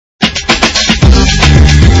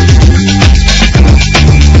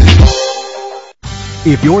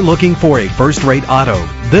If you're looking for a first-rate auto,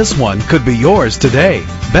 this one could be yours today.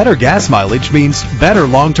 Better gas mileage means better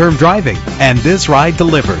long-term driving, and this ride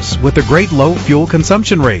delivers with a great low fuel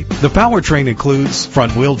consumption rate. The powertrain includes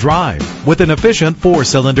front-wheel drive with an efficient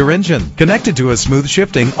 4-cylinder engine connected to a smooth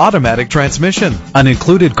shifting automatic transmission. An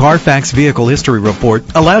included Carfax vehicle history report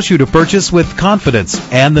allows you to purchase with confidence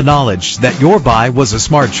and the knowledge that your buy was a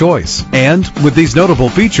smart choice. And with these notable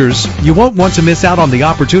features, you won't want to miss out on the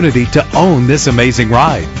opportunity to own this amazing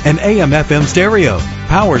ride. An AM/FM stereo,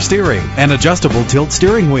 power steering, and adjustable tilt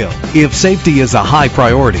steering wheel. If safety is a high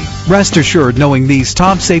priority, rest assured knowing these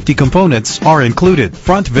top safety components are included: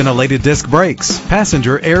 front ventilated disc brakes,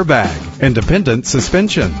 passenger airbag, independent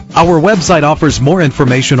suspension. Our website offers more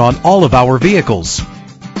information on all of our vehicles.